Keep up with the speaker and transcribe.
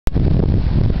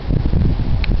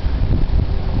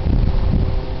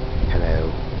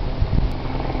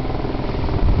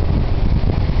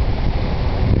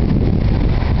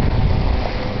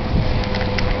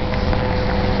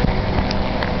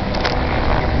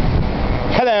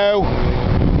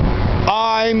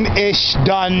I'm Ish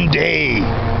Dundee,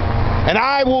 and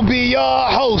I will be your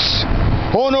host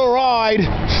on a ride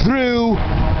through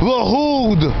the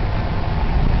hood.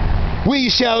 We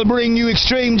shall bring you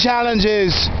extreme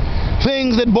challenges,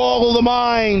 things that boggle the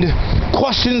mind,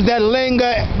 questions that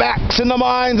linger back in the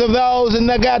minds of those in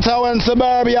the ghetto and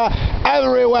suburbia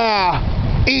everywhere.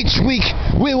 Each week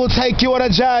we will take you on a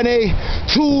journey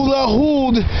to the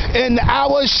hood in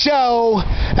our show,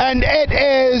 and it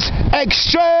is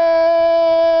Extreme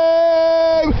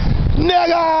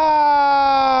Nigga!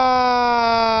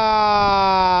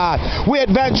 We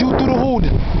advance you through the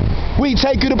hood. We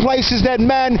take you to places that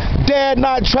man dared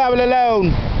not travel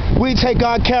alone. We take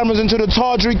our cameras into the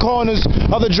tawdry corners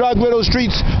of the drug-riddled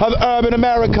streets of urban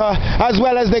America, as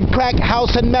well as the crack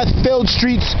house and meth-filled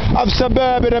streets of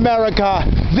suburban America.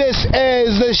 This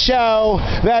is the show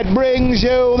that brings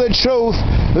you the truth.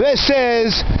 This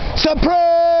is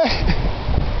Supreme.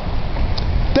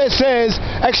 This is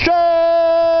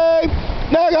Extreme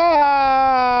Nigga.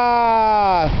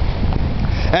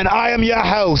 And I am your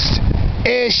host,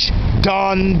 Ish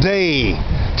Dundee.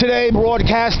 Today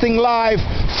broadcasting live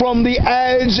from the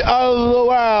edge of the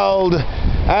world.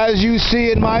 As you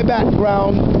see in my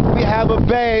background, we have a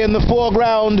bay in the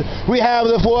foreground. We have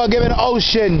the forgiving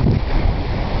ocean.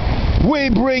 We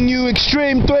bring you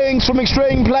extreme things from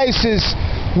extreme places.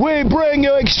 We bring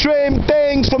you extreme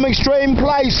things from extreme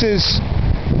places.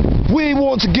 We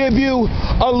want to give you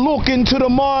a look into the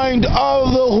mind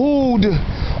of the hood.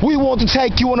 We want to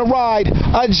take you on a ride,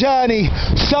 a journey,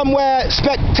 somewhere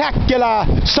spectacular,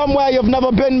 somewhere you've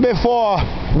never been before.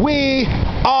 We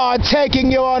are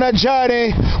taking you on a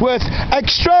journey with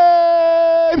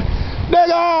Extreme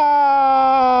Nigga!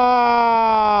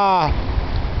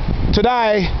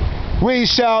 Today, we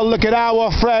shall look at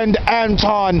our friend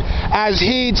Anton as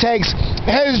he takes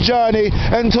his journey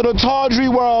into the tawdry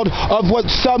world of what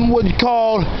some would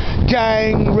call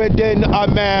gang-ridden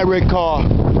America.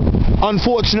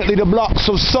 Unfortunately, the blocks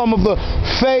of some of the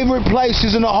favorite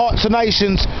places in the hearts of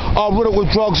nations are riddled with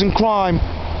drugs and crime.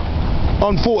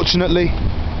 Unfortunately.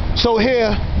 So here,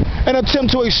 an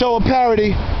attempt to show a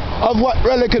parody of what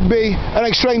really could be an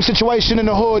extreme situation in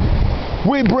the hood,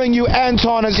 we bring you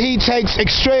Anton as he takes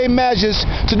extreme measures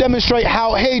to demonstrate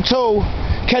how he too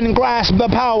can grasp the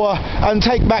power and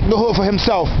take back the hood for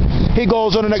himself. He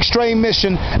goes on an extreme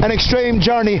mission, an extreme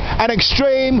journey, an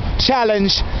extreme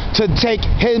challenge to take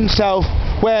himself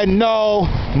where no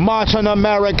modern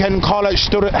American college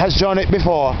student has journeyed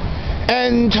before.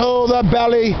 Into the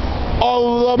belly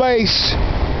of the beast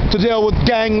to deal with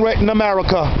gang-ridden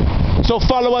America. So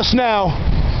follow us now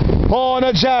on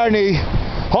a journey,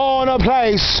 on a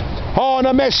place, on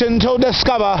a mission to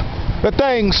discover the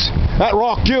things that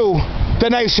rock you, the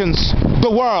nations, the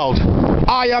world.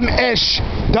 I am Ish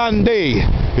Dundee,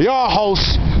 your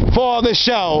host for the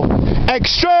show,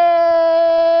 Extreme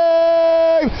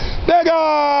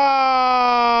Nigga!